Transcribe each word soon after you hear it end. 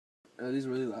These are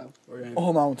really loud. Oh,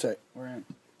 hold on one sec. We're in.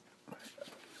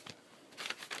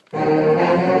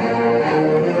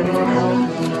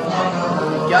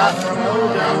 Got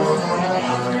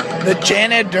The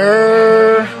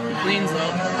janitor cleans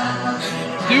up.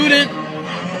 Student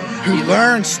who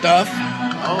learns stuff.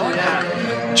 Oh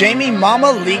yeah. Jamie Mama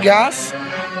Ligas.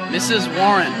 Mrs.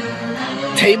 Warren.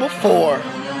 Table 4.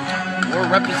 We're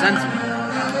representing.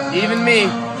 Even me.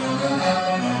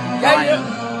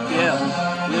 Yeah.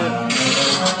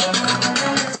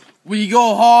 We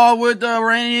go hard with the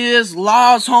Arrhenius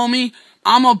laws, homie.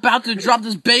 I'm about to drop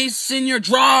this bass in your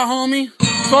draw, homie.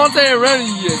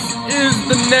 Arrhenius is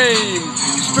the name.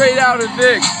 Straight out of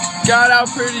Vic. Got out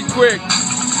pretty quick.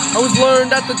 I was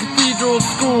learned at the cathedral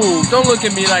school. Don't look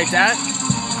at me like that.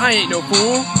 I ain't no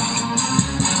fool.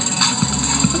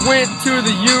 Went to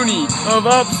the uni of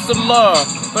Uppsala,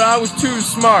 but I was too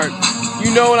smart.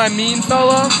 You know what I mean,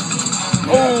 fella?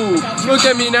 Oh, look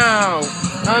at me now.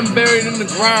 I'm buried in the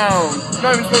ground.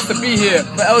 Not even supposed to be here.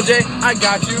 But LJ, I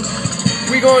got you.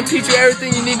 We gonna teach you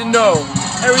everything you need to know.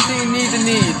 Everything you need to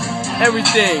need.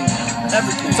 Everything.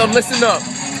 So listen up.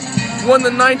 Won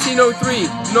the 1903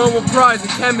 Nobel Prize in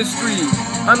Chemistry.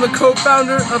 I'm the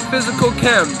co-founder of Physical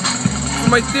Chem. For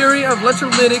my theory of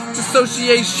electrolytic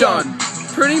dissociation.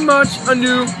 Pretty much a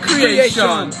new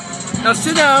creation. Now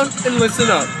sit down and listen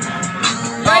up.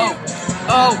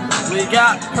 Oh, we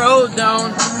got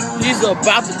Prodone. He's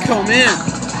about to come in.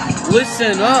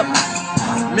 Listen up,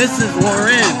 Mrs.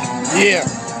 Warren. Yeah.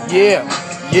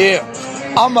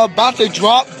 I'm about to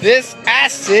drop this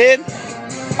acid.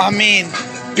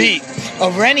 Beat.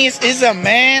 Arrhenius is a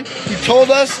man who told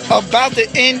us about the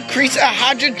increase of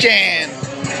hydrogen.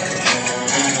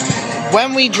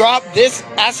 When we drop this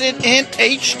acid in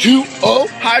H2O,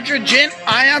 hydrogen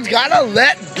ions gotta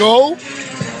let go.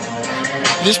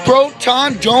 This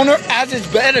proton donor, as it's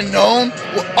better known,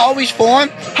 will always form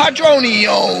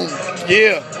hydronium.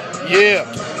 Yeah.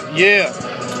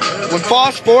 When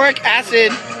phosphoric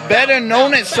acid, better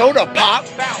known as soda pop,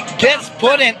 gets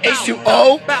put in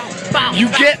H2O, you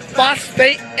get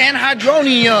phosphate and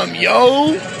hydronium,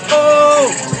 yo. Oh!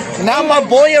 Now my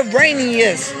boy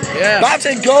Arrhenius, about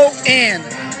to go in.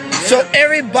 So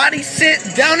everybody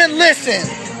sit down and listen.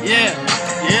 Yeah,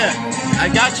 I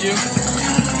got you.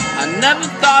 I never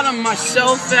thought of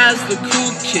myself as the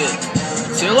cool kid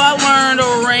till I learned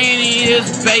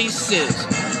Arrhenius basis.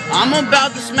 I'm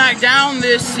about to smack down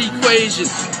this equation.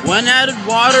 When added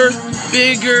water,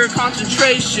 bigger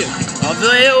concentration of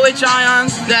the AOH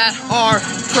ions that are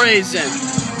present.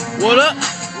 What up?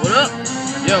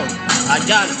 Yo, I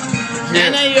got it.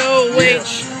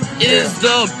 NaOH is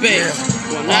the base.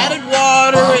 When added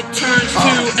water, it turns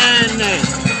to Na.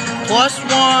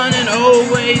 +1 and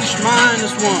OH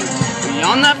 -1. We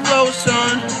on that flow,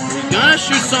 son. We gonna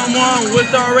shoot someone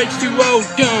with our H2O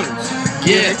guns.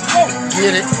 Get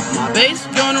it. My base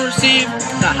gonna receive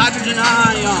the hydrogen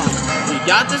ion. We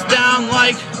got this down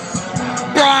like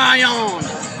Brian.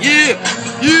 Yeah.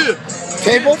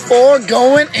 Table 4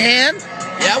 going in.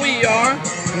 Yeah, we are.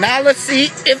 Now let's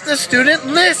see if the student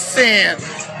listens.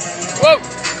 Whoa.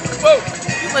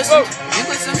 You listen.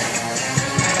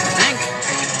 Think.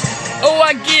 Oh,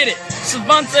 I get it.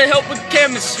 Savante helped with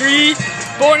chemistry.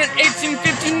 Born in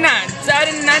 1859, died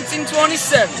in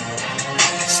 1927.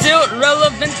 Still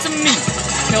relevant to me.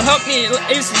 He'll help me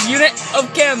ace his unit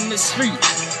of chemistry.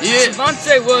 Yeah.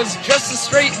 Savante was just a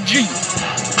straight G.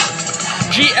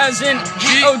 G as in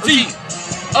G-O-D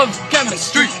of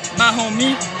chemistry. My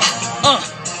homie.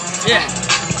 Yeah.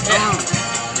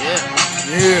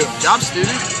 Job,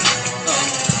 student.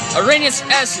 Arrhenius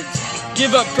acids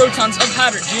give up protons of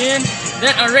hydrogen.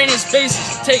 Then Arrhenius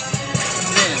bases take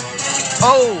them.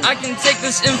 Oh. I can take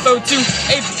this info to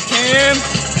APChem.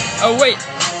 Oh wait,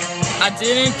 I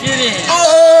didn't get in.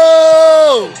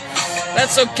 Oh!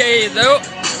 That's okay though.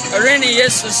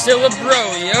 Arrhenius is still a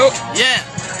bro, yo.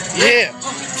 Yeah.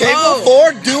 Table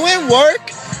 4 doing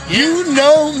work. You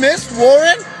know Miss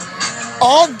Warren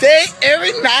all day,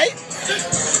 every night.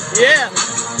 Yeah.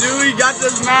 Dude, we got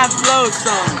this math flow,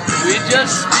 son. We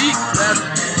just speak that.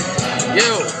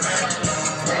 Yo.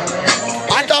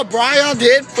 I thought Brian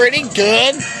did pretty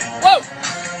good. Whoa!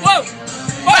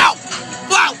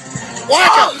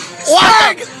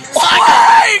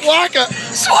 Waka!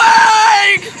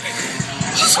 Swag!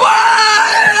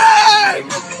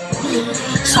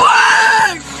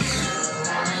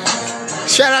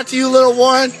 Shout out to you, little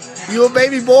Warren. You a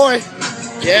baby boy.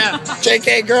 Yeah.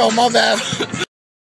 JK girl, my bad.